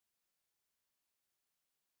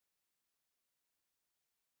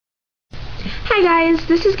Hi guys,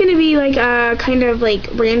 this is gonna be like a kind of like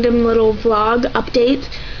random little vlog update.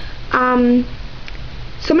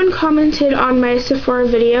 Someone commented on my Sephora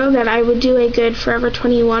video that I would do a good Forever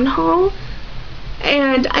 21 haul,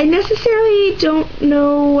 and I necessarily don't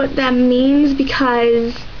know what that means,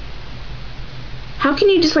 because how can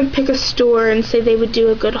you just like pick a store and say they would do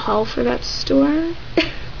a good haul for that store?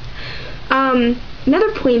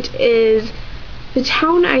 Another point is the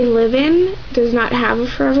town I live in does not have a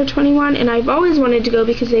Forever 21, and I've always wanted to go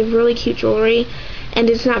because they have really cute jewelry, and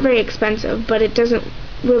it's not very expensive, but it doesn't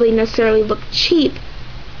really necessarily look cheap,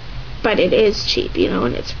 but it is cheap, you know,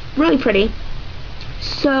 and it's really pretty.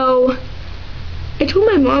 So I told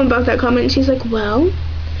my mom about that comment, and she's like, well,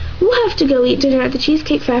 we'll have to go eat dinner at the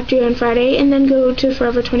Cheesecake Factory on Friday and then go to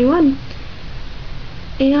Forever 21.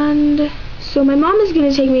 And so my mom is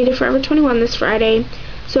going to take me to Forever 21 this Friday.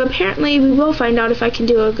 So apparently we will find out if I can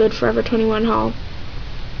do a good Forever 21 haul.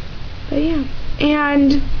 But yeah.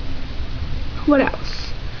 And what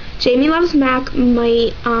else? Jamie Loves Mac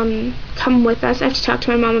might come with us. I have to talk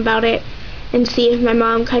to my mom about it and see if my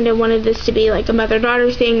mom kind of wanted this to be like a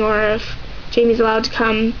mother-daughter thing, or if Jamie's allowed to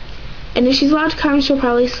come. And if she's allowed to come, she'll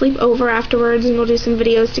probably sleep over afterwards and we'll do some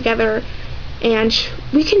videos together. And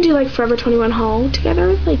we can do like Forever 21 haul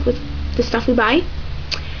together, like with the stuff we buy.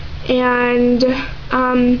 And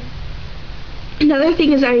another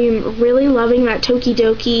thing is I'm really loving that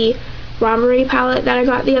Tokidoki robbery palette that I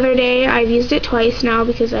got the other day. I've used it twice now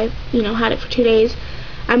because I've, had it for 2 days.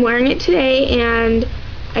 I'm wearing it today and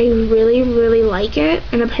I really, really like it.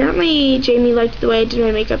 And apparently Jamie liked the way I did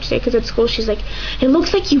my makeup today, because at school she's like, it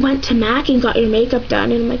looks like you went to MAC and got your makeup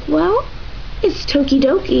done. And I'm like, well, it's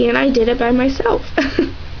Tokidoki and I did it by myself.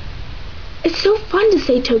 It's so fun to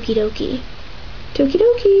say Tokidoki.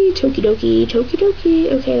 Tokidoki, Tokidoki,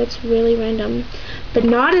 Tokidoki. Okay, that's really random. But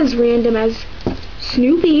not as random as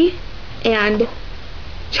Snoopy and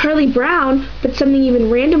Charlie Brown, but something even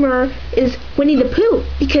randomer is Winnie the Pooh,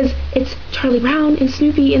 because it's Charlie Brown and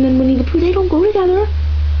Snoopy and then Winnie the Pooh. They don't go together,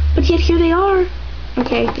 but yet here they are.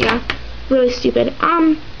 Okay, yeah, really stupid.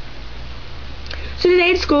 So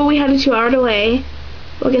today at school we had a 2-hour delay.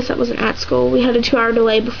 Well, I guess that wasn't at school. We had a 2-hour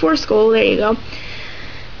delay before school. There you go.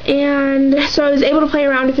 And so I was able to play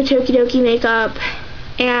around with the Tokidoki makeup,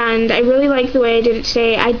 and I really like the way I did it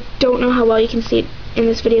today. I don't know how well you can see it in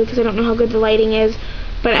this video because I don't know how good the lighting is,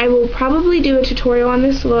 but I will probably do a tutorial on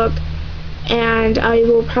this look, and I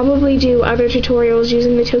will probably do other tutorials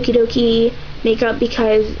using the Tokidoki makeup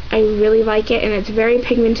because I really like it, and it's very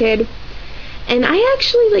pigmented. And I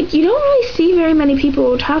actually, you don't really see very many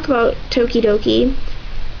people talk about Tokidoki,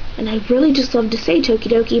 and I really just love to say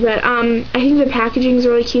Tokidoki, but I think the packaging is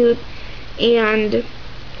really cute, and it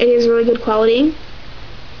is really good quality.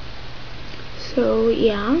 So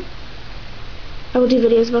yeah, I will do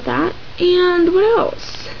videos about that. And what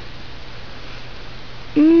else?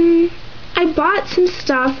 I bought some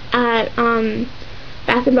stuff at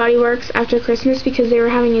Bath & Body Works after Christmas because they were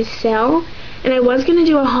having a sale, and I was going to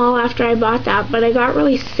do a haul after I bought that, but I got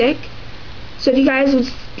really sick. So if you guys would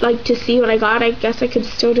like to see what I got, I guess I could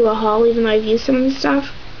still do a haul even though I've used some of the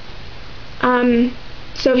stuff.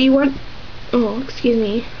 So if you want, oh, excuse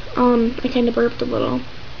me, I kind of burped a little.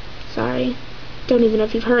 Sorry. Don't even know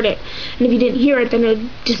if you've heard it. And if you didn't hear it, then it would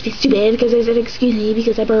just be stupid because I said excuse me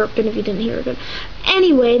because I burped, and if you didn't hear it, then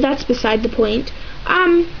anyway, that's beside the point.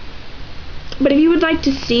 But if you would like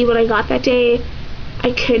to see what I got that day,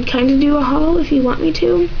 I could kind of do a haul if you want me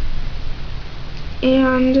to.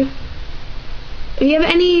 And if you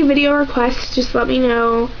have any video requests, just let me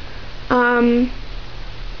know.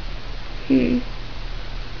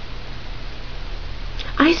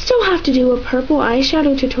 I still have to do a purple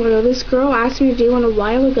eyeshadow tutorial. This girl asked me to do one a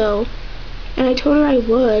while ago, and I told her I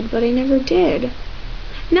would, but I never did.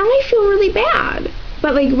 Now I feel really bad.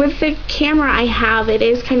 But with the camera I have, it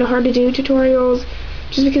is kind of hard to do tutorials,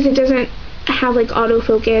 just because it doesn't have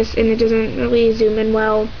autofocus and it doesn't really zoom in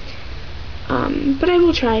well. But I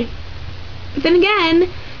will try. But then again,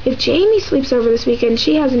 if Jamie sleeps over this weekend,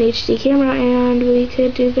 she has an HD camera and we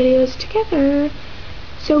could do videos together.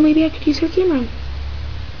 So maybe I could use her camera.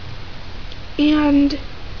 And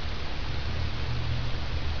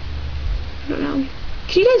I don't know.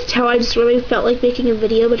 Can you guys tell I just really felt like making a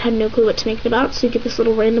video but had no clue what to make it about? So you get this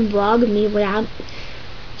little random vlog of me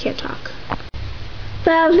can't talk.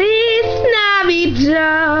 Feliz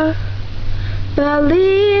Navidad,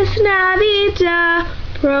 Feliz Navidad,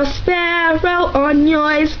 Prospero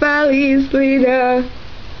años feliz vida.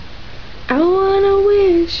 I wanna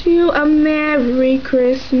wish you a Merry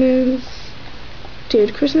Christmas.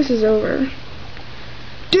 Dude, Christmas is over.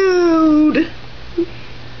 Dude!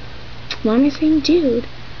 Why am I saying dude?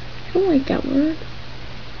 I don't like that word.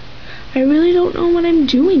 I really don't know what I'm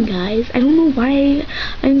doing, guys. I don't know why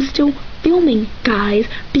I'm still filming, guys,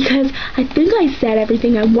 because I think I said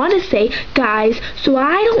everything I want to say, guys, so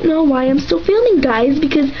I don't know why I'm still filming, guys,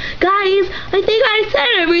 because, guys, I think I said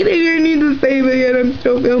everything I need to say, but yet I'm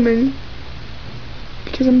still filming.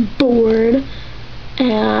 Because I'm bored,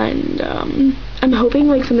 and, I'm hoping,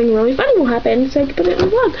 like, something really funny will happen, so I can put it in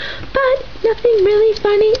a vlog, but nothing really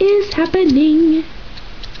funny is happening.